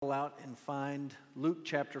go out and find Luke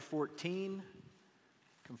chapter 14. You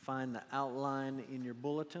can find the outline in your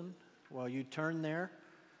bulletin. While you turn there,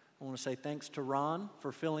 I want to say thanks to Ron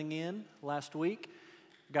for filling in last week.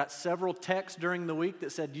 Got several texts during the week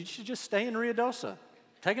that said, you should just stay in Ruidoso.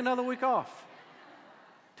 Take another week off.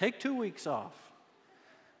 Take 2 weeks off.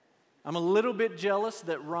 I'm a little bit jealous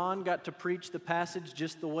that Ron got to preach the passage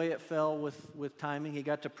just the way it fell with timing. He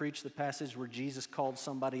got to preach the passage where Jesus called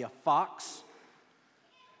somebody a fox.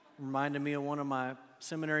 Reminded me of one of my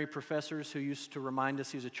seminary professors who used to remind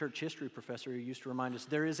us, he was a church history professor, who used to remind us,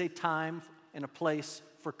 there is a time and a place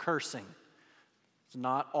for cursing. It's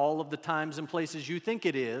not all of the times and places you think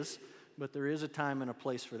it is, but there is a time and a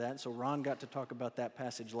place for that. So Ron got to talk about that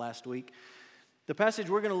passage last week. The passage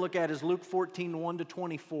we're going to look at is Luke 14, 1 to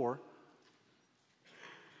 24.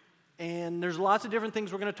 And there's lots of different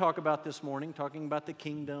things we're going to talk about this morning, talking about the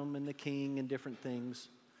kingdom and the king and different things.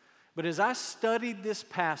 But as I studied this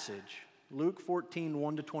passage, Luke 14,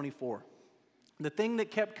 1 to 24, the thing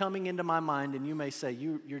that kept coming into my mind, and you may say,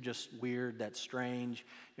 you're just weird, that's strange,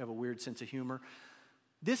 you have a weird sense of humor.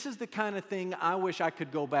 This is the kind of thing I wish I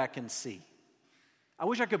could go back and see. I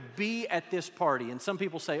wish I could be at this party. And some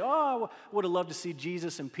people say, oh, I would have loved to see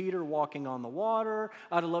Jesus and Peter walking on the water.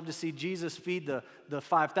 I'd have loved to see Jesus feed the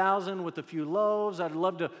 5,000 with a few loaves. I'd have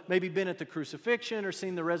loved to maybe been at the crucifixion or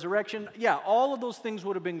seen the resurrection. Yeah, all of those things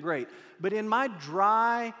would have been great. But in my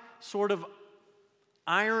dry, sort of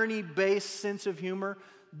irony-based sense of humor,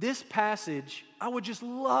 this passage, I would just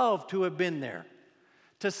love to have been there.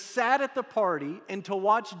 To sat at the party and to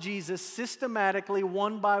watch Jesus systematically,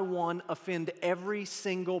 one by one, offend every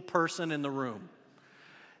single person in the room.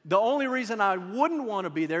 The only reason I wouldn't want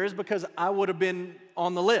to be there is because I would have been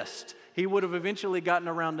on the list. He would have eventually gotten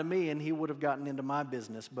around to me and he would have gotten into my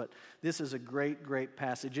business. But this is a great, great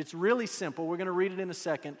passage. It's really simple. We're going to read it in a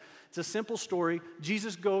second. It's a simple story.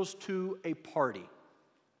 Jesus goes to a party.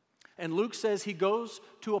 And Luke says he goes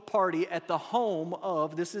to a party at the home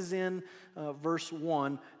of, this is in verse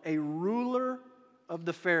 1, a ruler of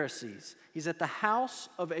the Pharisees. He's at the house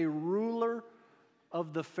of a ruler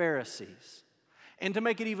of the Pharisees. And to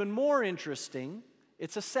make it even more interesting,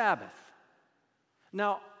 it's a Sabbath.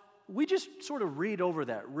 Now, we just sort of read over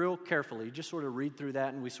that real carefully, just sort of read through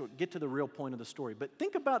that and we sort of get to the real point of the story. But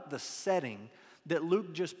think about the setting that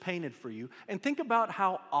Luke just painted for you and think about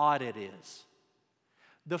how odd it is.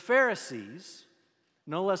 The Pharisees,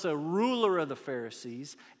 no less a ruler of the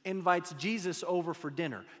Pharisees, invites Jesus over for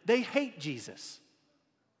dinner. They hate Jesus.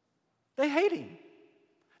 They hate him.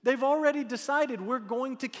 They've already decided we're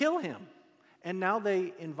going to kill him. And now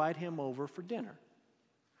they invite him over for dinner.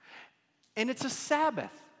 And it's a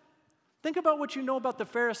Sabbath. Think about what you know about the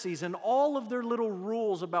Pharisees and all of their little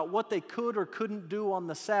rules about what they could or couldn't do on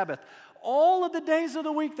the Sabbath. All of the days of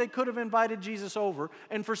the week they could have invited Jesus over,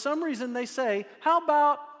 and for some reason they say, how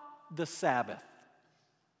about the Sabbath?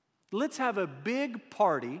 Let's have a big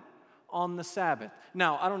party on the Sabbath.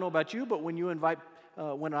 Now, I don't know about you, but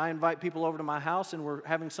when I invite people over to my house and we're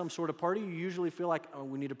having some sort of party, you usually feel like, oh,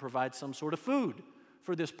 we need to provide some sort of food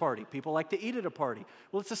for this party. People like to eat at a party.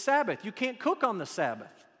 Well, it's a Sabbath. You can't cook on the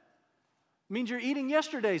Sabbath. It means you're eating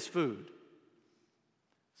yesterday's food.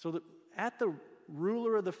 So at the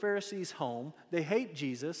ruler of the Pharisees' home, they hate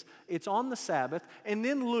Jesus. It's on the Sabbath. And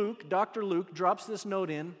then Luke, Dr. Luke, drops this note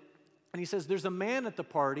in, and he says, there's a man at the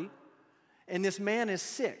party, and this man is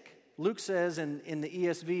sick. Luke says in the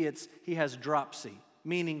ESV, he has dropsy,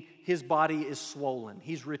 meaning his body is swollen.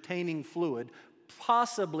 He's retaining fluid,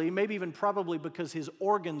 possibly, maybe even probably because his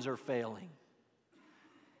organs are failing.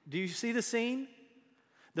 Do you see the scene?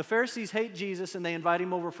 The Pharisees hate Jesus, and they invite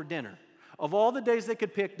him over for dinner. Of all the days they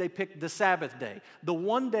could pick, they picked the Sabbath day, the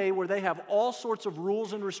one day where they have all sorts of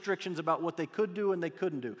rules and restrictions about what they could do and they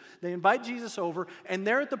couldn't do. They invite Jesus over, and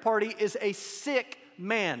there at the party is a sick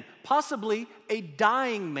man, possibly a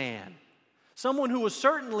dying man, someone who was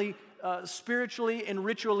certainly spiritually and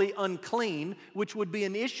ritually unclean, which would be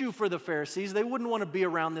an issue for the Pharisees. They wouldn't want to be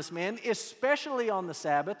around this man, especially on the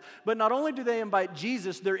Sabbath. But not only do they invite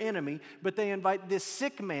Jesus, their enemy, but they invite this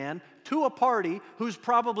sick man to a party who's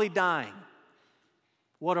probably dying.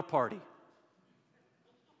 What a party.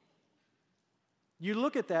 You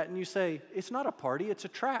look at that and you say, it's not a party, it's a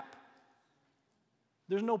trap.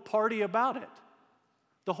 There's no party about it.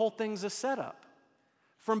 The whole thing's a setup.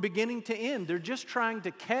 From beginning to end, they're just trying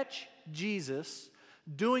to catch Jesus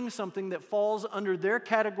doing something that falls under their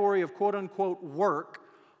category of quote-unquote work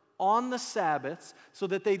on the Sabbaths so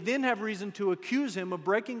that they then have reason to accuse him of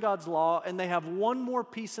breaking God's law, and they have one more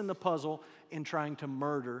piece in the puzzle in trying to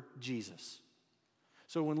murder Jesus.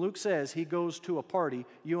 So when Luke says he goes to a party,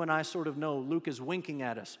 you and I sort of know Luke is winking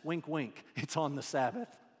at us. Wink, wink. It's on the Sabbath.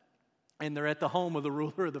 And they're at the home of the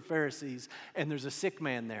ruler of the Pharisees, and there's a sick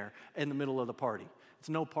man there in the middle of the party. It's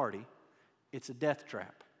no party. It's a death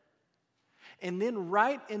trap. And then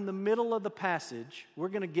right in the middle of the passage, we're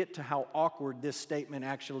going to get to how awkward this statement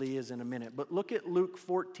actually is in a minute. But look at Luke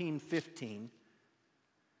 14:15.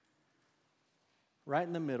 Right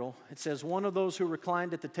in the middle, it says, one of those who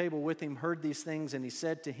reclined at the table with him heard these things, and he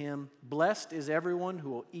said to him, blessed is everyone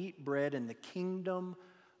who will eat bread in the kingdom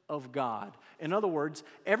of God. In other words,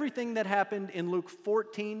 everything that happened in Luke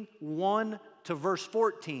 14:1 to verse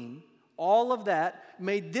 14, all of that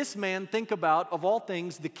made this man think about, of all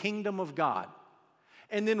things, the kingdom of God.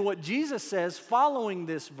 And then what Jesus says following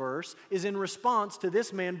this verse is in response to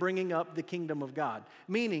this man bringing up the kingdom of God.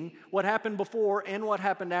 Meaning, what happened before and what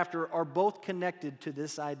happened after are both connected to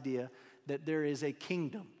this idea that there is a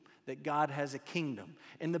kingdom, that God has a kingdom.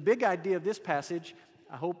 And the big idea of this passage,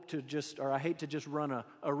 I hate to just run a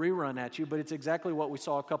rerun at you, but it's exactly what we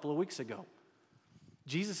saw a couple of weeks ago.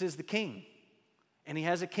 Jesus is the king, and he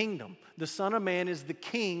has a kingdom. The Son of Man is the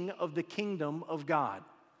king of the kingdom of God.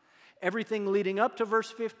 Everything leading up to verse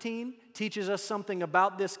 15 teaches us something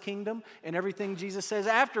about this kingdom, and everything Jesus says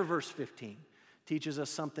after verse 15 teaches us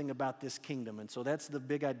something about this kingdom. And so that's the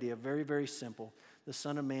big idea, very, very simple. The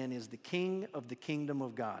Son of Man is the king of the kingdom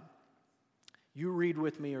of God. You read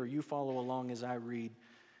with me, or you follow along as I read,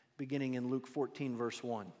 beginning in Luke 14, verse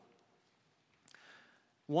 1.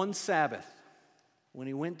 One Sabbath, when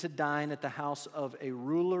he went to dine at the house of a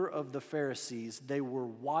ruler of the Pharisees, they were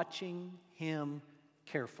watching him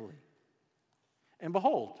carefully. And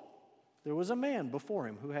behold, there was a man before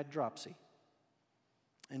him who had dropsy.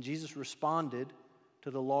 And Jesus responded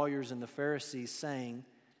to the lawyers and the Pharisees, saying,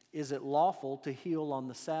 is it lawful to heal on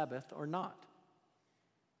the Sabbath or not?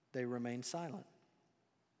 They remained silent.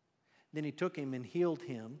 Then he took him and healed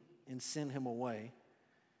him and sent him away.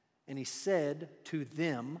 And he said to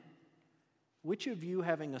them, which of you,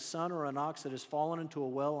 having a son or an ox that has fallen into a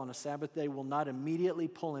well on a Sabbath day, will not immediately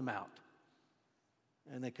pull him out?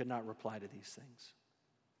 And they could not reply to these things.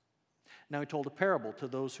 Now he told a parable to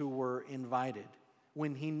those who were invited,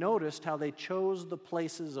 when he noticed how they chose the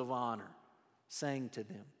places of honor, saying to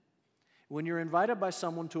them, when you're invited by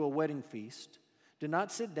someone to a wedding feast, do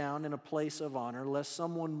not sit down in a place of honor, lest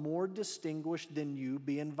someone more distinguished than you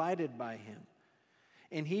be invited by him.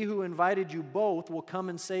 And he who invited you both will come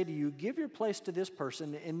and say to you, give your place to this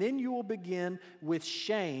person, and then you will begin with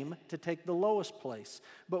shame to take the lowest place.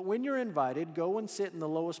 But when you're invited, go and sit in the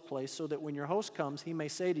lowest place, so that when your host comes, he may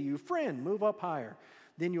say to you, friend, move up higher.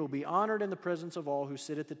 Then you will be honored in the presence of all who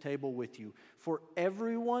sit at the table with you. For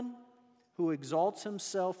everyone who exalts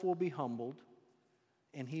himself will be humbled,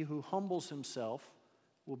 and he who humbles himself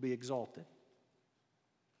will be exalted.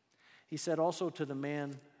 He said also to the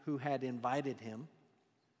man who had invited him,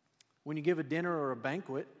 when you give a dinner or a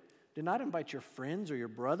banquet, do not invite your friends or your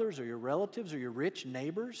brothers or your relatives or your rich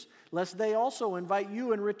neighbors, lest they also invite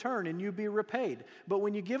you in return and you be repaid. But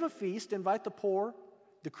when you give a feast, invite the poor,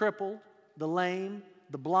 the crippled, the lame,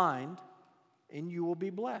 the blind, and you will be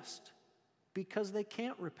blessed, because they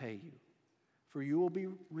can't repay you, for you will be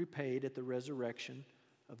repaid at the resurrection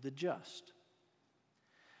of the just.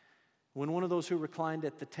 When one of those who reclined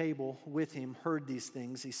at the table with him heard these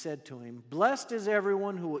things, he said to him, blessed is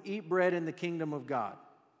everyone who will eat bread in the kingdom of God.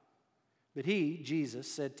 But he,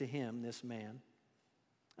 Jesus, said to him, this man,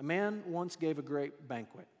 a man once gave a great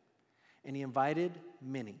banquet, and he invited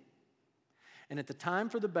many. And at the time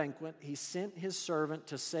for the banquet, he sent his servant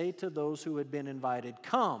to say to those who had been invited,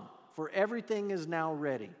 come, for everything is now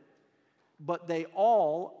ready. But they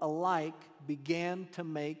all alike began to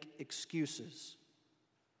make excuses.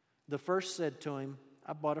 The first said to him,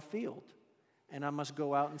 I bought a field, and I must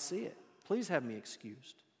go out and see it. Please have me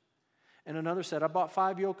excused. And another said, I bought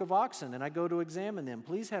 5 yoke of oxen, and I go to examine them.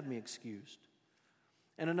 Please have me excused.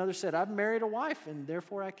 And another said, I've married a wife, and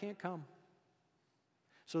therefore I can't come.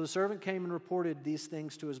 So the servant came and reported these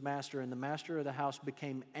things to his master, and the master of the house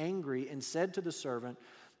became angry and said to the servant,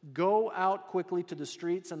 go out quickly to the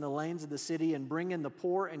streets and the lanes of the city and bring in the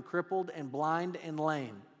poor and crippled and blind and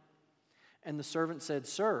lame. And the servant said,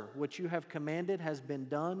 sir, what you have commanded has been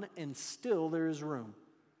done, and still there is room.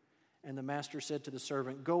 And the master said to the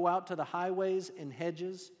servant, go out to the highways and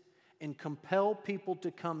hedges and compel people to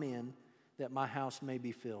come in, that my house may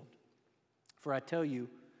be filled. For I tell you,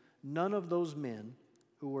 none of those men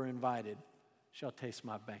who were invited shall taste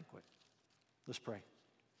my banquet. Let's pray.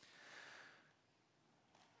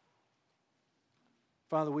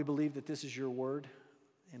 Father, we believe that this is your word,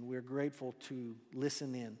 and we're grateful to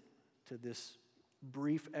listen in to this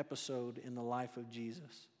brief episode in the life of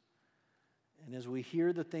Jesus. And as we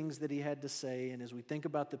hear the things that he had to say, and as we think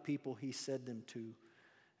about the people he said them to,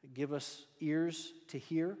 Give us ears to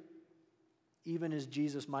hear, even as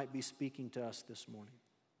Jesus might be speaking to us this morning.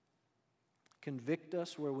 Convict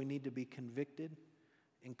us where we need to be convicted.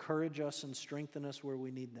 Encourage us and strengthen us where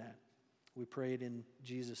we need that. We pray it in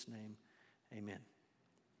Jesus' name. Amen.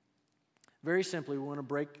 Very simply, we want to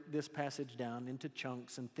break this passage down into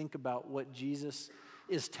chunks and think about what Jesus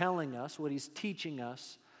is telling us, what he's teaching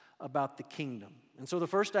us about the kingdom. And so the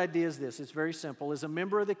first idea is this. It's very simple. As a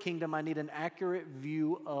member of the kingdom, I need an accurate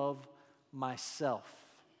view of myself.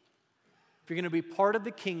 If you're going to be part of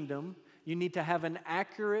the kingdom, you need to have an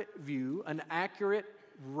accurate view, an accurate,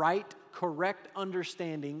 right, correct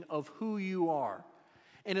understanding of who you are.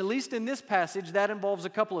 And at least in this passage, that involves a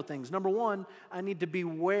couple of things. Number one, I need to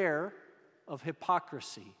beware of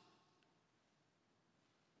hypocrisy.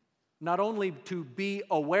 Not only to be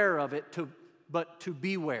aware of it, but to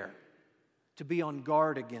beware, to be on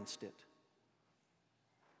guard against it.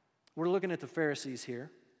 We're looking at the Pharisees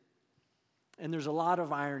here, and there's a lot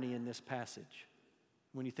of irony in this passage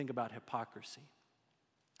when you think about hypocrisy.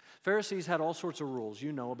 Pharisees had all sorts of rules,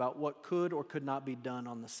 about what could or could not be done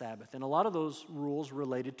on the Sabbath. And a lot of those rules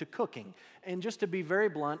related to cooking. And just to be very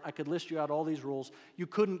blunt, I could list you out all these rules. You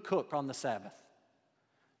couldn't cook on the Sabbath.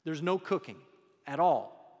 There's no cooking at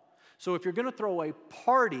all. So if you're going to throw a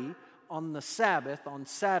party on the Sabbath, on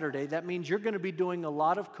Saturday, that means you're going to be doing a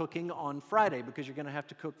lot of cooking on Friday because you're going to have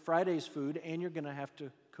to cook Friday's food and you're going to have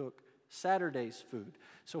to cook Saturday's food.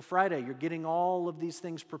 So Friday, you're getting all of these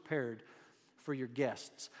things prepared for your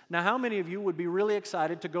guests. Now, how many of you would be really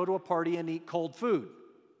excited to go to a party and eat cold food?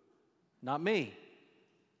 Not me.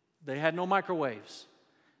 They had no microwaves.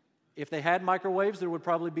 If they had microwaves, there would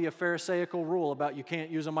probably be a Pharisaical rule about you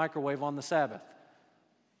can't use a microwave on the Sabbath.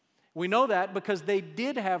 We know that because they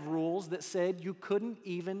did have rules that said you couldn't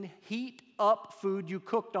even heat up food you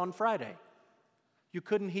cooked on Friday. You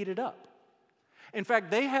couldn't heat it up. In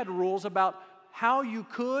fact, they had rules about how you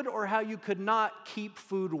could or how you could not keep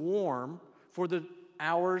food warm for the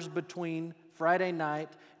hours between Friday night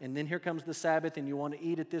and then here comes the Sabbath and you want to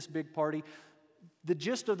eat at this big party. The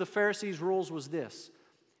gist of the Pharisees' rules was this: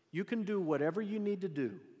 you can do whatever you need to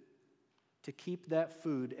do to keep that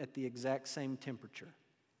food at the exact same temperature.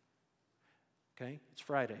 Okay? It's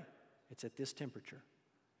Friday. It's at this temperature.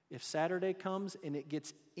 If Saturday comes and it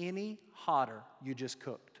gets any hotter, you just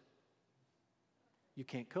cooked. You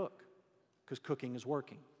can't cook because cooking is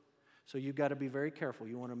working. So you've got to be very careful.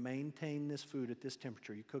 You want to maintain this food at this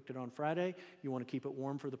temperature. You cooked it on Friday. You want to keep it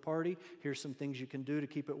warm for the party. Here's some things you can do to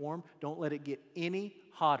keep it warm. Don't let it get any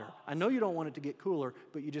hotter. I know you don't want it to get cooler,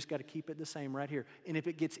 but you just got to keep it the same right here. And if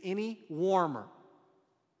it gets any warmer,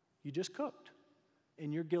 you just cooked.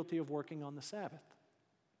 And you're guilty of working on the Sabbath.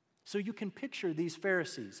 So you can picture these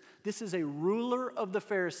Pharisees. This is a ruler of the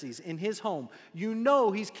Pharisees in his home. You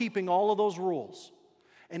know he's keeping all of those rules.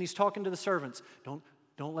 And he's talking to the servants.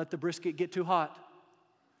 Don't let the brisket get too hot.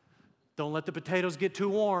 Don't let the potatoes get too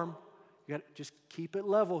warm. You got to just keep it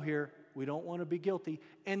level here. We don't want to be guilty.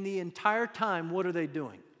 And the entire time, what are they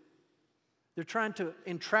doing? They're trying to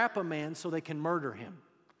entrap a man so they can murder him.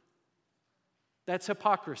 That's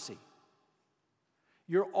hypocrisy.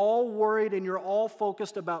 You're all worried and you're all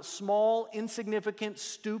focused about small, insignificant,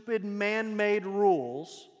 stupid, man-made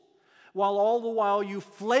rules, while all the while you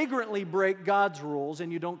flagrantly break God's rules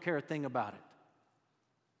and you don't care a thing about it.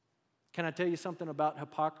 Can I tell you something about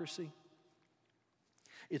hypocrisy?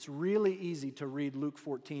 It's really easy to read Luke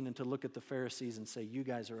 14 and to look at the Pharisees and say, you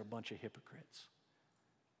guys are a bunch of hypocrites.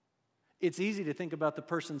 It's easy to think about the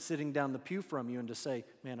person sitting down the pew from you and to say,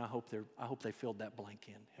 man, I hope they filled that blank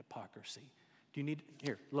in, hypocrisy.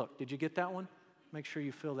 Here, look, did you get that one? Make sure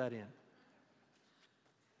you fill that in.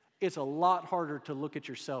 It's a lot harder to look at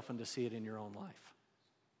yourself and to see it in your own life.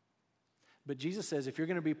 But Jesus says, if you're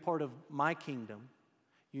going to be part of my kingdom,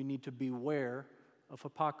 you need to beware of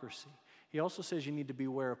hypocrisy. He also says you need to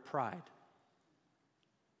beware of pride.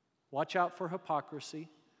 Watch out for hypocrisy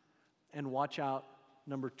and watch out,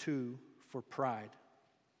 number 2, for pride.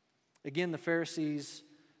 Again, the Pharisees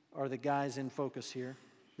are the guys in focus here.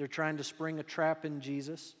 They're trying to spring a trap in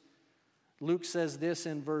Jesus. Luke says this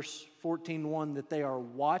in verse 14:1, that they are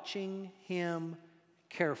watching him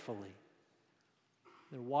carefully.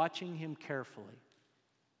 They're watching him carefully.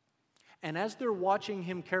 And as they're watching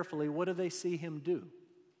him carefully, what do they see him do?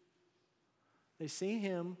 They see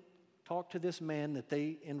him talk to this man that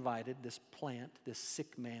they invited, this plant, this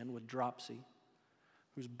sick man with dropsy,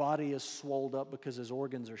 whose body is swelled up because his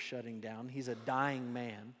organs are shutting down. He's a dying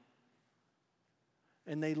man.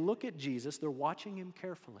 And they look at Jesus, they're watching him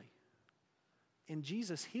carefully. And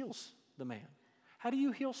Jesus heals the man. How do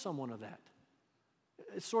you heal someone of that?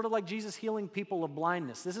 It's sort of like Jesus healing people of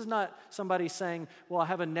blindness. This is not somebody saying, well, I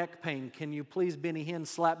have a neck pain. Can you please, Benny Hinn,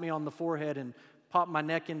 slap me on the forehead and pop my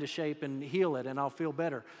neck into shape and heal it and I'll feel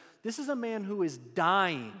better. This is a man who is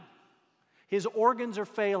dying. His organs are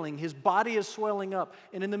failing. His body is swelling up.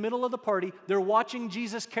 And in the middle of the party, they're watching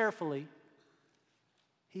Jesus carefully.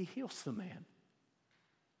 He heals the man.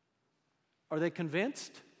 Are they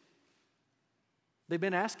convinced? They've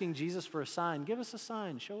been asking Jesus for a sign. Give us a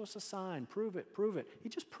sign. Show us a sign. Prove it. Prove it. He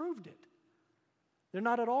just proved it. They're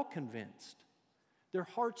not at all convinced. Their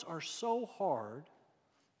hearts are so hard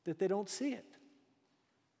that they don't see it.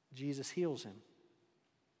 Jesus heals him.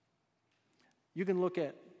 You can look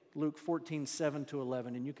at Luke 14:7-11,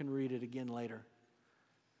 and you can read it again later.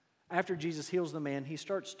 After Jesus heals the man, he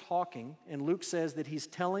starts talking, and Luke says that he's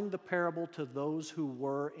telling the parable to those who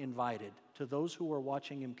were invited, to those who were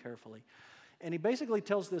watching him carefully. And he basically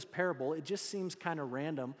tells this parable. It just seems kind of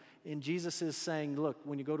random. And Jesus is saying, look,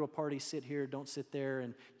 when you go to a party, sit here, don't sit there,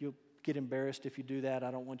 and you'll get embarrassed if you do that.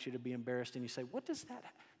 I don't want you to be embarrassed. And you say, what does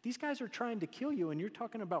that? These guys are trying to kill you, and you're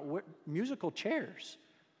talking about musical chairs.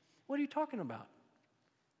 What are you talking about?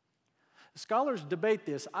 Scholars debate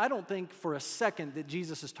this. I don't think for a second that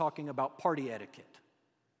Jesus is talking about party etiquette.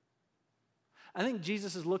 I think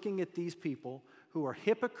Jesus is looking at these people who are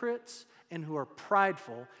hypocrites and who are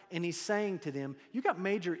prideful, and he's saying to them, you got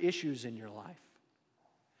major issues in your life.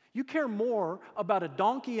 You care more about a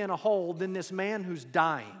donkey in a hole than this man who's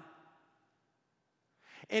dying.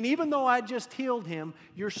 And even though I just healed him,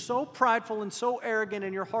 you're so prideful and so arrogant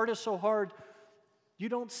and your heart is so hard, you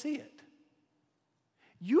don't see it.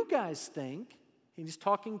 You guys think, and he's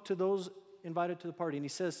talking to those invited to the party, and he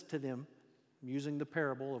says to them, using the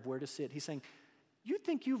parable of where to sit, he's saying, you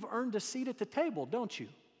think you've earned a seat at the table, don't you?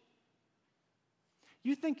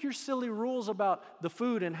 You think your silly rules about the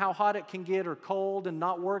food and how hot it can get or cold and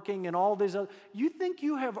not working and all these other, you think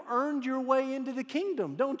you have earned your way into the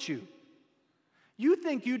kingdom, don't you? You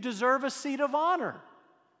think you deserve a seat of honor.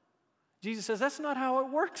 Jesus says that's not how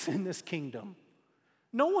it works in this kingdom.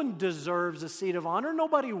 No one deserves a seat of honor.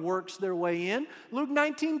 Nobody works their way in. Luke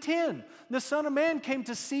 19:10, the Son of Man came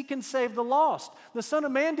to seek and save the lost. The Son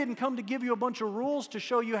of Man didn't come to give you a bunch of rules to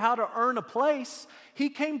show you how to earn a place. He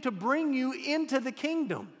came to bring you into the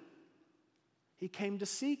kingdom. He came to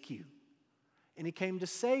seek you, and he came to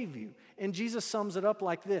save you. And Jesus sums it up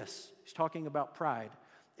like this. He's talking about pride.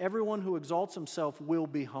 Everyone who exalts himself will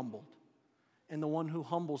be humbled, and the one who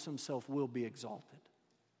humbles himself will be exalted.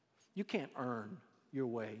 You can't earn your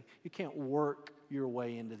way. You can't work your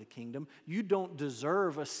way into the kingdom. You don't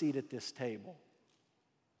deserve a seat at this table.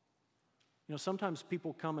 You know, sometimes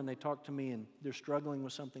people come and they talk to me and they're struggling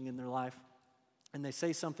with something in their life, and they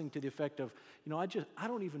say something to the effect of, you know, I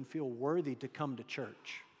don't even feel worthy to come to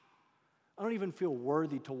church. I don't even feel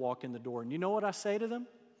worthy to walk in the door. And you know what I say to them?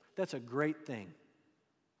 That's a great thing.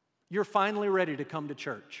 You're finally ready to come to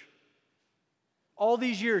church. All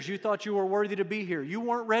these years you thought you were worthy to be here. You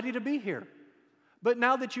weren't ready to be here. But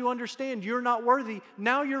now that you understand you're not worthy,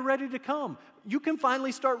 now you're ready to come. You can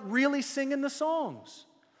finally start really singing the songs.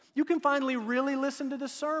 You can finally really listen to the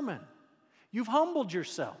sermon. You've humbled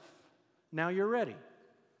yourself. Now you're ready.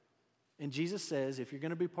 And Jesus says, if you're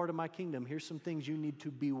going to be part of my kingdom, here's some things you need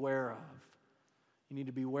to beware of. You need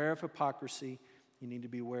to beware of hypocrisy. You need to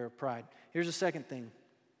beware of pride. Here's a second thing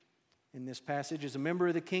in this passage. As a member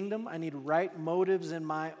of the kingdom, I need right motives in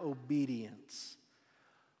my obedience.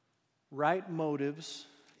 Right motives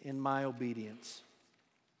in my obedience.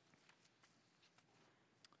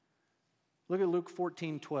 Look at Luke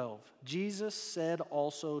 14:12. Jesus said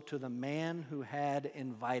also to the man who had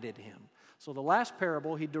invited him. So the last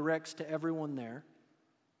parable he directs to everyone there.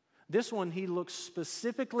 This one he looks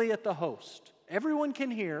specifically at the host. Everyone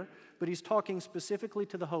can hear, but he's talking specifically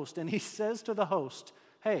to the host. And he says to the host,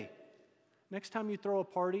 hey, next time you throw a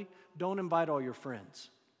party, don't invite all your friends.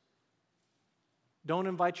 Don't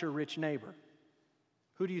invite your rich neighbor.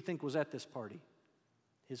 Who do you think was at this party?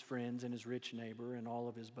 His friends and his rich neighbor and all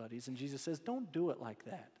of his buddies. And Jesus says, don't do it like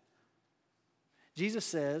that. Jesus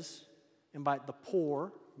says, invite the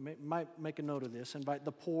poor, might make a note of this, invite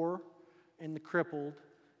the poor and the crippled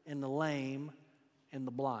and the lame and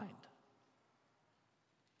the blind.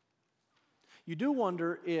 You do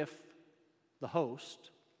wonder if the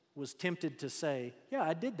host was tempted to say, yeah,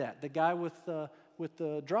 I did that. The guy with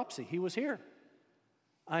the dropsy, he was here.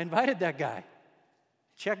 I invited that guy.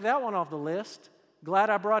 Check that one off the list. Glad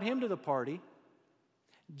I brought him to the party.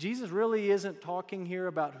 Jesus really isn't talking here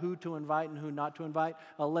about who to invite and who not to invite.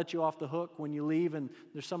 I'll let you off the hook when you leave and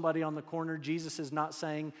there's somebody on the corner. Jesus is not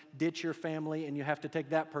saying ditch your family and you have to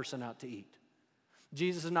take that person out to eat.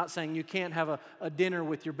 Jesus is not saying you can't have a dinner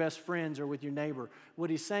with your best friends or with your neighbor. What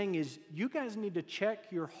he's saying is you guys need to check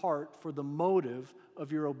your heart for the motive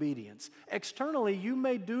of your obedience. Externally, you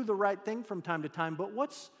may do the right thing from time to time, but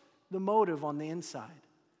what's the motive on the inside?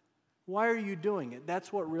 Why are you doing it?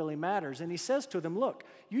 That's what really matters. And he says to them, look,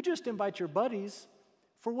 you just invite your buddies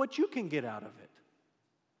for what you can get out of it.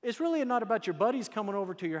 It's really not about your buddies coming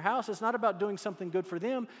over to your house. It's not about doing something good for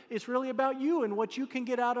them. It's really about you and what you can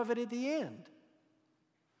get out of it at the end.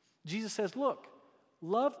 Jesus says, look,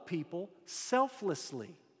 love people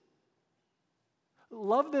selflessly.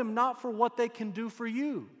 Love them not for what they can do for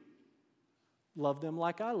you. Love them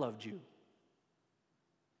like I loved you.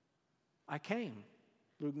 I came,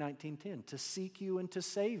 Luke 19:10, to seek you and to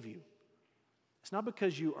save you. It's not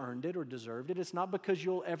because you earned it or deserved it. It's not because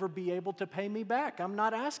you'll ever be able to pay me back. I'm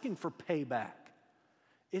not asking for payback.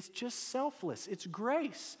 It's just selfless. It's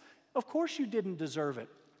grace. Of course you didn't deserve it.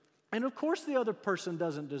 And of course the other person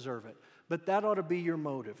doesn't deserve it. But that ought to be your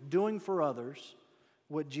motive, doing for others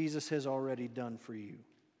what Jesus has already done for you.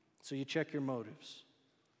 So you check your motives.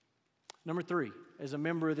 Number 3, as a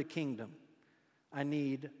member of the kingdom, I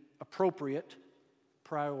need appropriate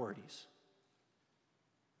priorities.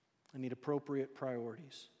 I need appropriate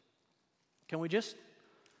priorities. Can we just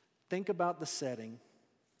think about the setting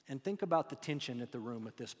and think about the tension at the room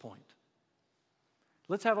at this point?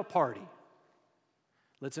 Let's have a party.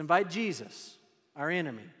 Let's invite Jesus, our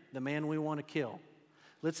enemy, the man we want to kill.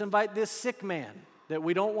 Let's invite this sick man that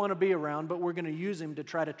we don't want to be around, but we're going to use him to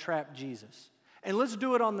try to trap Jesus. And let's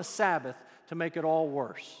do it on the Sabbath to make it all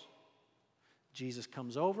worse. Jesus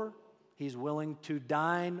comes over. He's willing to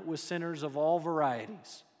dine with sinners of all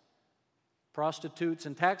varieties, prostitutes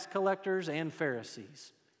and tax collectors and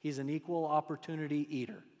Pharisees. He's an equal opportunity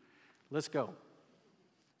eater. Let's go.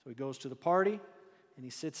 So he goes to the party and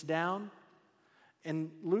he sits down.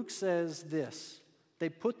 And Luke says this, they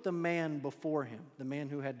put the man before him, the man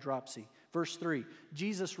who had dropsy. Verse 3,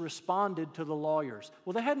 Jesus responded to the lawyers.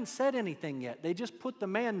 Well, they hadn't said anything yet. They just put the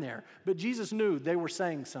man there. But Jesus knew they were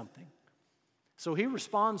saying something. So he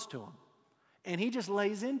responds to them. And he just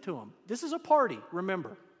lays into them. This is a party,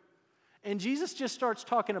 remember. And Jesus just starts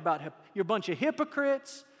talking about you're a bunch of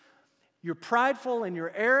hypocrites, you're prideful and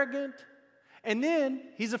you're arrogant. And then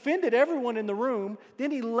he's offended everyone in the room.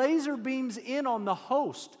 Then he laser beams in on the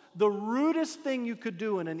host, the rudest thing you could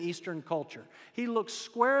do in an Eastern culture. He looks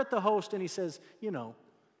square at the host and he says,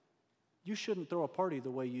 you shouldn't throw a party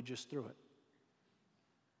the way you just threw it.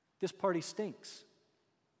 This party stinks.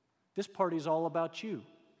 This party's all about you.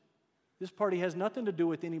 This party has nothing to do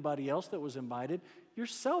with anybody else that was invited. You're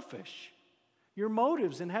selfish. Your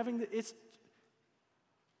motives in having it's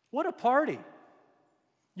what a party.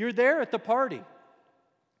 You're there at the party.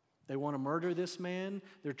 They want to murder this man.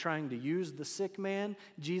 They're trying to use the sick man.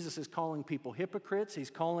 Jesus is calling people hypocrites. He's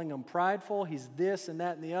calling them prideful. He's this and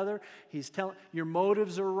that and the other. He's telling your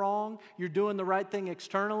motives are wrong. You're doing the right thing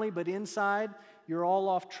externally, but inside you're all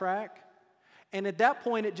off track. And at that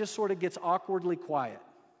point, it just sort of gets awkwardly quiet.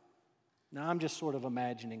 Now, I'm just sort of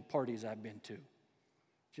imagining parties I've been to.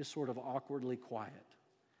 Just sort of awkwardly quiet.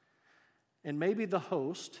 And maybe the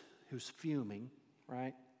host, who's fuming,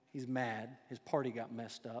 right? He's mad. His party got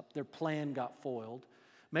messed up. Their plan got foiled.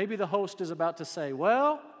 Maybe the host is about to say,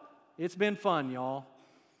 well, it's been fun, y'all.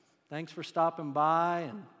 Thanks for stopping by,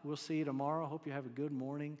 and we'll see you tomorrow. Hope you have a good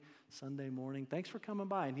morning, Sunday morning. Thanks for coming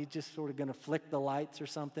by. And he's just sort of going to flick the lights or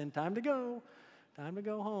something. Time to go. Time to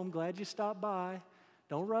go home. Glad you stopped by.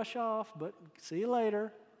 Don't rush off, but see you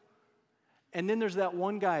later. And then there's that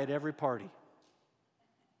one guy at every party.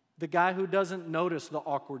 The guy who doesn't notice the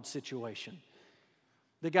awkward situation.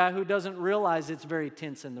 The guy who doesn't realize it's very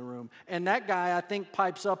tense in the room. And that guy, I think,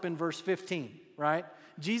 pipes up in verse 15, right?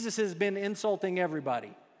 Jesus has been insulting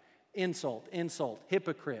everybody. Insult,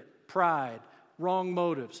 hypocrite, pride, wrong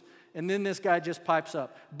motives. And then this guy just pipes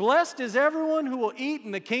up. Blessed is everyone who will eat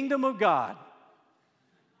in the kingdom of God.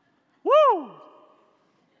 Woo!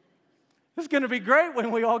 It's going to be great when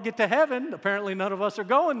we all get to heaven. Apparently none of us are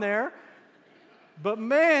going there. But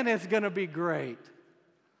man, it's going to be great.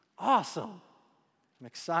 Awesome. I'm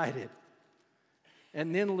excited.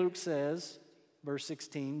 And then Luke says, verse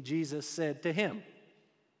 16, Jesus said to him,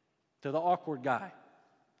 to the awkward guy,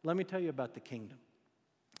 let me tell you about the kingdom.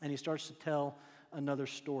 And he starts to tell another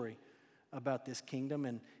story about this kingdom.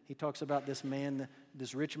 And he talks about this man,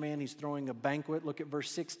 this rich man, he's throwing a banquet. Look at verse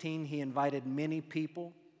 16. He invited many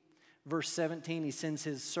people. Verse 17, he sends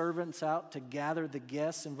his servants out to gather the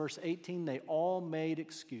guests. In verse 18, they all made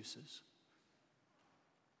excuses.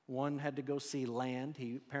 One had to go see land.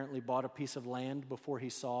 He apparently bought a piece of land before he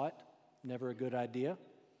saw it. Never a good idea.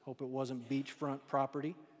 Hope it wasn't beachfront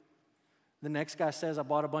property. The next guy says, I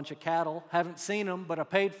bought a bunch of cattle, haven't seen them, but I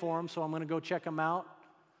paid for them, so I'm going to go check them out.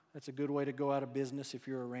 That's a good way to go out of business if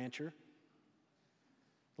you're a rancher.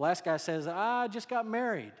 The last guy says, I just got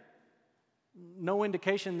married. No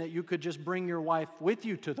indication that you could just bring your wife with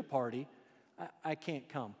you to the party. I can't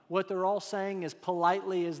come. What they're all saying as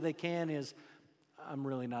politely as they can is, I'm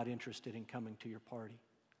really not interested in coming to your party.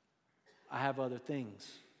 I have other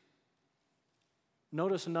things.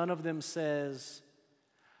 Notice none of them says,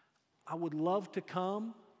 I would love to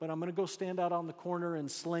come, but I'm going to go stand out on the corner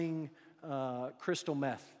and sling crystal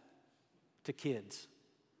meth to kids.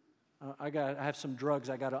 I have some drugs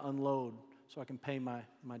I got to unload so I can pay my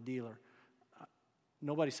dealer.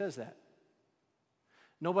 Nobody says that.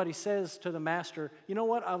 Nobody says to the master, you know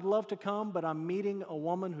what, I would love to come, but I'm meeting a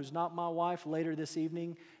woman who's not my wife later this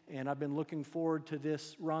evening, and I've been looking forward to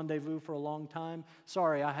this rendezvous for a long time.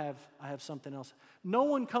 Sorry, I have something else. No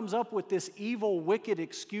one comes up with this evil, wicked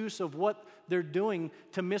excuse of what they're doing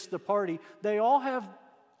to miss the party. They all have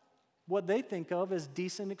what they think of as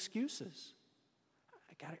decent excuses.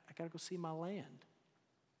 I got to go see my land.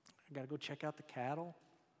 I got to go check out the cattle.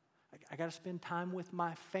 I got to spend time with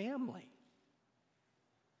my family.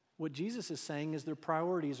 What Jesus is saying is their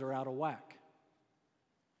priorities are out of whack.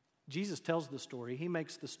 Jesus tells the story. He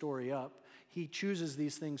makes the story up. He chooses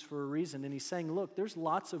these things for a reason. And he's saying, look, there's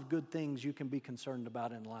lots of good things you can be concerned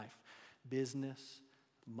about in life. Business,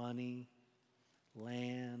 money,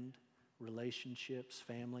 land, relationships,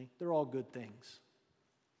 family. They're all good things.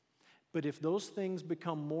 But if those things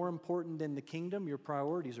become more important than the kingdom, your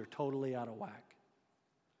priorities are totally out of whack.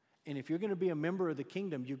 And if you're going to be a member of the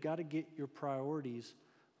kingdom, you've got to get your priorities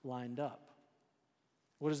lined up.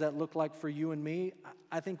 What does that look like for you and me?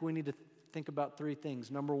 I think we need to think about three things.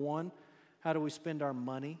 Number one, how do we spend our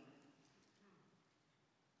money?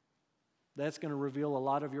 That's going to reveal a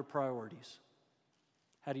lot of your priorities.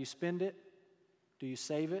 How do you spend it? Do you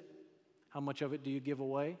save it? How much of it do you give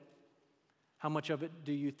away? How much of it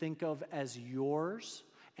do you think of as yours?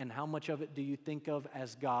 And how much of it do you think of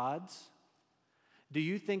as God's? Do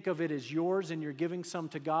you think of it as yours and you're giving some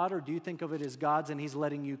to God, or do you think of it as God's and He's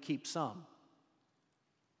letting you keep some?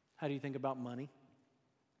 How do you think about money?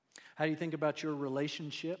 How do you think about your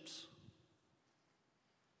relationships?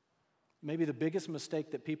 Maybe the biggest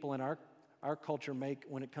mistake that people in our culture make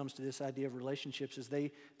when it comes to this idea of relationships is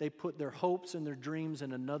they put their hopes and their dreams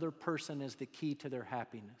in another person as the key to their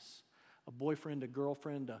happiness. A boyfriend, a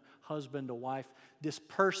girlfriend, a husband, a wife. This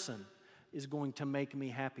person is going to make me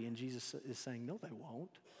happy. And Jesus is saying, no, they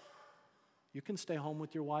won't. You can stay home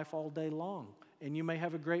with your wife all day long, and you may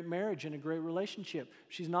have a great marriage and a great relationship.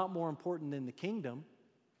 She's not more important than the kingdom.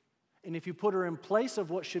 And if you put her in place of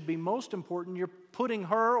what should be most important, you're putting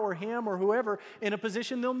her or him or whoever in a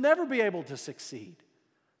position they'll never be able to succeed.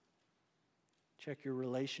 Check your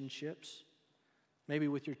relationships, maybe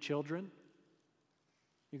with your children.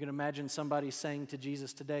 You can imagine somebody saying to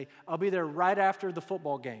Jesus today, I'll be there right after the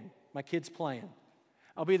football game. My kid's playing.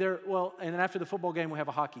 I'll be there, and then after the football game, we have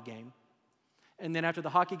a hockey game. And then after the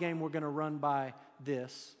hockey game, we're going to run by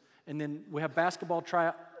this. And then we have basketball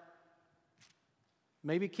tryout.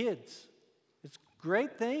 Maybe kids. It's a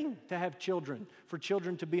great thing to have children, for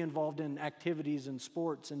children to be involved in activities and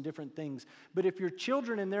sports and different things. But if your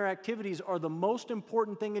children and their activities are the most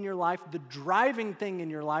important thing in your life, the driving thing in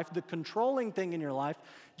your life, the controlling thing in your life,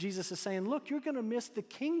 Jesus is saying, look, you're going to miss the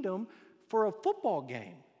kingdom for a football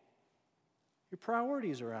game. Your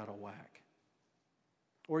priorities are out of whack.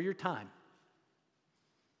 Or your time.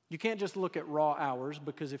 You can't just look at raw hours,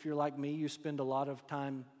 because if you're like me, you spend a lot of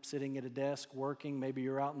time sitting at a desk working. Maybe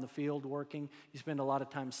you're out in the field working. You spend a lot of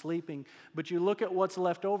time sleeping. But you look at what's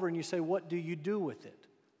left over and you say, what do you do with it?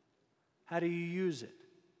 How do you use it?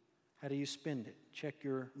 How do you spend it? Check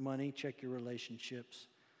your money, check your relationships,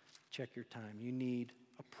 check your time. You need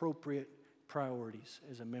appropriate priorities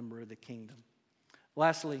as a member of the kingdom.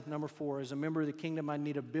 Lastly, number 4, as a member of the kingdom, I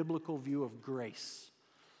need a biblical view of grace.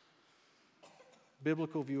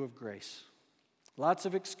 Biblical view of grace. Lots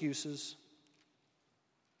of excuses.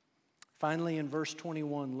 Finally, in verse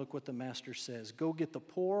 21, look what the master says. Go get the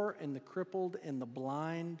poor and the crippled and the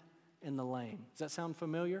blind and the lame. Does that sound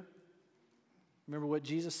familiar? Remember what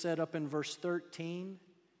Jesus said up in verse 13?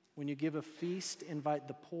 When you give a feast, invite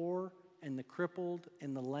the poor and the crippled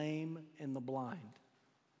and the lame and the blind.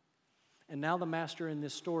 And now the master in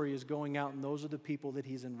this story is going out, and those are the people that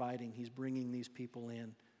he's inviting. He's bringing these people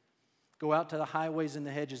in. Go out to the highways and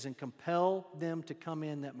the hedges and compel them to come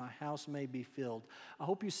in, that my house may be filled. I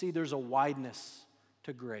hope you see there's a wideness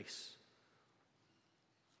to grace.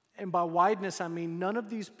 And by wideness, I mean none of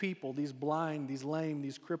these people, these blind, these lame,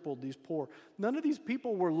 these crippled, these poor, none of these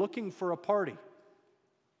people were looking for a party.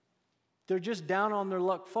 They're just down on their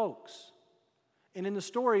luck folks. And in the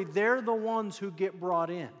story, they're the ones who get brought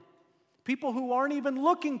in. People who aren't even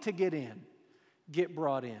looking to get in get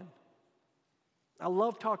brought in. I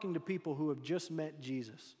love talking to people who have just met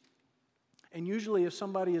Jesus. And usually if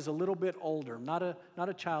somebody is a little bit older, not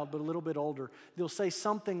a child, but a little bit older, they'll say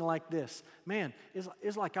something like this: man,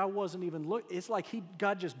 it's like I wasn't even looking. It's like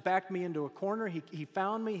God just backed me into a corner. He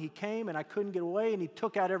found me, He came, and I couldn't get away, and He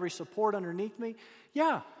took out every support underneath me.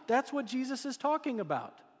 Yeah, that's what Jesus is talking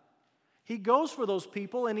about. He goes for those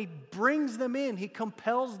people, and He brings them in. He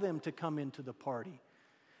compels them to come into the party.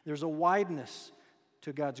 There's a wideness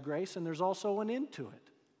to God's grace, and there's also an end to it.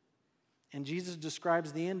 And Jesus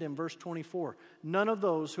describes the end in verse 24. None of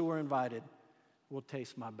those who are invited will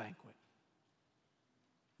taste my banquet.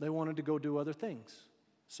 They wanted to go do other things,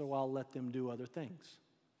 so I'll let them do other things.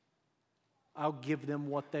 I'll give them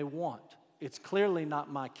what they want. It's clearly not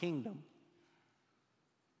my kingdom.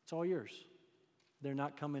 It's all yours. They're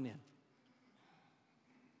not coming in.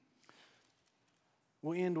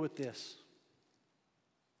 We'll end with this.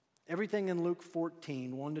 Everything in Luke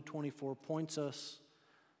 14, 1 to 24, points us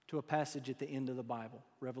to a passage at the end of the Bible,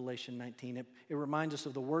 Revelation 19. It reminds us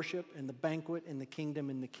of the worship and the banquet and the kingdom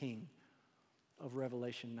and the king of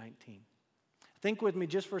Revelation 19. Think with me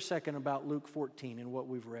just for a second about Luke 14 and what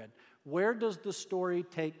we've read. Where does the story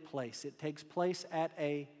take place? It takes place at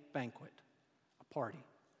a banquet, a party,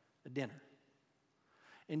 a dinner.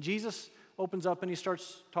 And Jesus opens up and He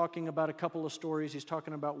starts talking about a couple of stories. He's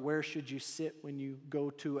talking about where should you sit when you go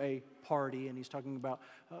to a party, and He's talking about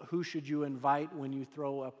who should you invite when you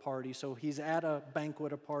throw a party. So He's at a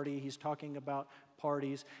banquet, a party. He's talking about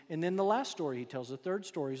parties. And then the last story He tells, the third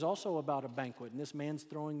story, is also about a banquet. And this man's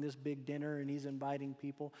throwing this big dinner and he's inviting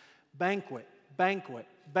people. Banquet, banquet,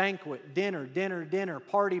 banquet, dinner, dinner, dinner,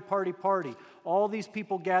 party, party, party. All these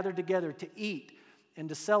people gathered together to eat and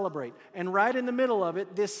to celebrate. And right in the middle of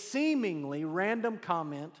it, this seemingly random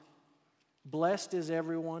comment: blessed is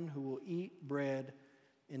everyone who will eat bread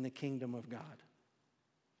in the kingdom of God.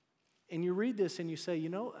 And you read this and you say,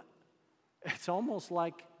 it's almost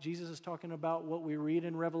like Jesus is talking about what we read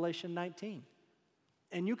in Revelation 19.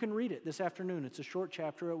 And you can read it this afternoon. It's a short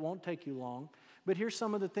chapter. It won't take you long. But here's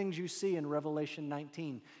some of the things you see in Revelation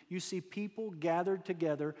 19. You see people gathered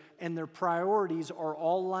together, and their priorities are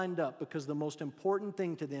all lined up because the most important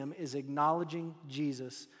thing to them is acknowledging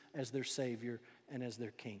Jesus as their Savior and as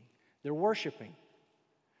their King. They're worshiping.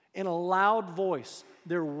 In a loud voice,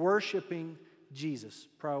 they're worshiping Jesus.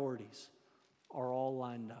 Priorities are all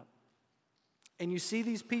lined up. And you see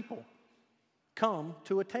these people come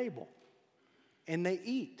to a table, and they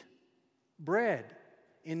eat bread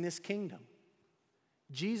in this kingdom.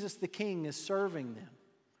 Jesus the King is serving them,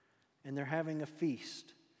 and they're having a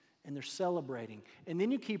feast, and they're celebrating. And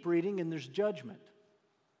then you keep reading, and there's judgment,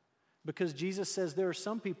 because Jesus says there are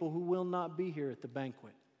some people who will not be here at the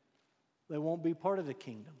banquet. They won't be part of the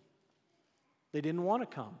kingdom. They didn't want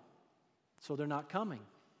to come, so they're not coming.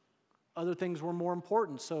 Other things were more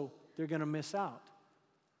important, so they're going to miss out.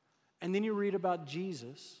 And then you read about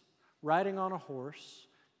Jesus riding on a horse,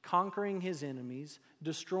 conquering His enemies,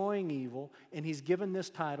 destroying evil, and He's given this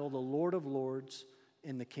title, the Lord of Lords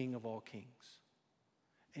and the King of all kings.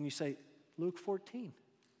 And you say, Luke 14.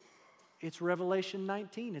 It's Revelation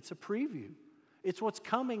 19. It's a preview. It's what's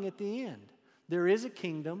coming at the end. There is a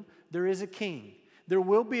kingdom. There is a king. There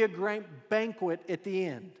will be a great banquet at the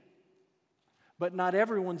end. But not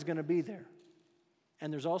everyone's going to be there.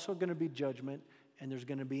 And there's also going to be judgment, and there's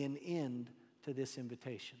going to be an end to this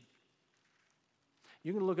invitation.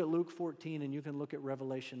 You can look at Luke 14 and you can look at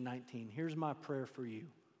Revelation 19. Here's my prayer for you.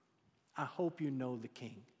 I hope you know the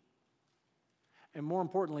King. And more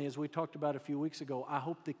importantly, as we talked about a few weeks ago, I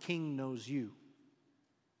hope the King knows you.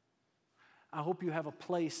 I hope you have a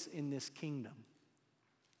place in this kingdom.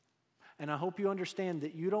 And I hope you understand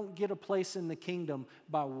that you don't get a place in the kingdom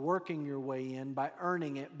by working your way in, by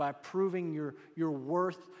earning it, by proving your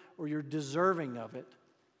worth or your deserving of it.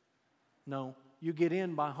 No, you get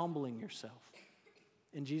in by humbling yourself.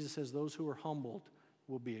 And Jesus says those who are humbled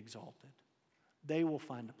will be exalted. They will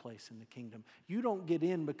find a place in the kingdom. You don't get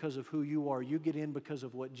in because of who you are. You get in because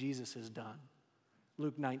of what Jesus has done.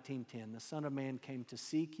 Luke 19:10, the Son of Man came to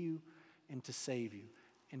seek you and to save you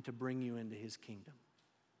and to bring you into His kingdom.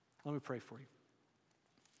 Let me pray for you.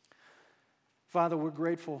 Father, we're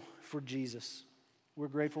grateful for Jesus. We're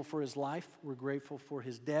grateful for His life. We're grateful for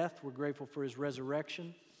His death. We're grateful for His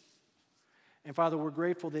resurrection. And Father, we're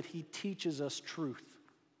grateful that He teaches us truth,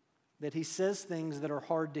 that He says things that are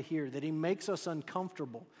hard to hear, that He makes us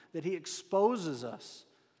uncomfortable, that He exposes us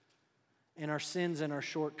in our sins and our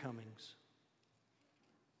shortcomings.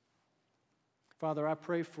 Father, I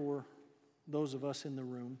pray for those of us in the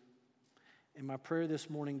room. And my prayer this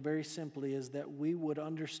morning, very simply, is that we would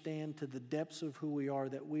understand to the depths of who we are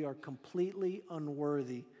that we are completely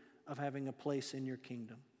unworthy of having a place in your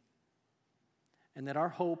kingdom. And that our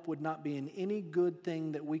hope would not be in any good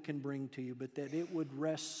thing that we can bring to you, but that it would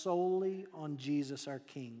rest solely on Jesus, our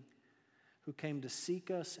King, who came to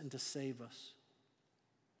seek us and to save us,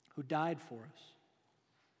 who died for us.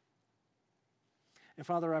 And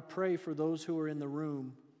Father, I pray for those who are in the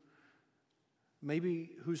room,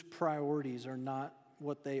 maybe whose priorities are not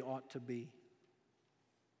what they ought to be.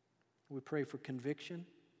 We pray for conviction.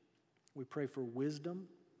 We pray for wisdom.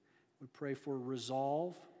 We pray for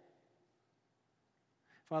resolve.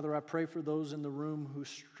 Father, I pray for those in the room who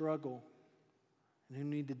struggle and who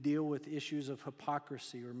need to deal with issues of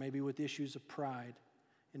hypocrisy or maybe with issues of pride.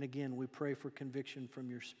 And again, we pray for conviction from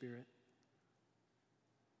your Spirit.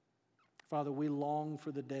 Father, we long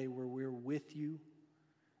for the day where we're with you,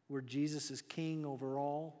 where Jesus is king over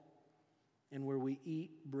all, and where we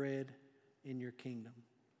eat bread in your kingdom.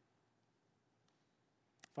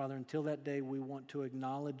 Father, until that day, we want to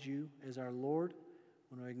acknowledge you as our Lord.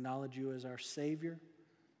 We want to acknowledge you as our Savior.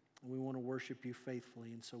 And we want to worship you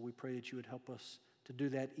faithfully. And so we pray that you would help us to do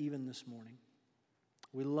that even this morning.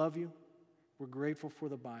 We love you. We're grateful for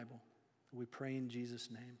the Bible. We pray in Jesus'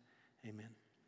 name. Amen.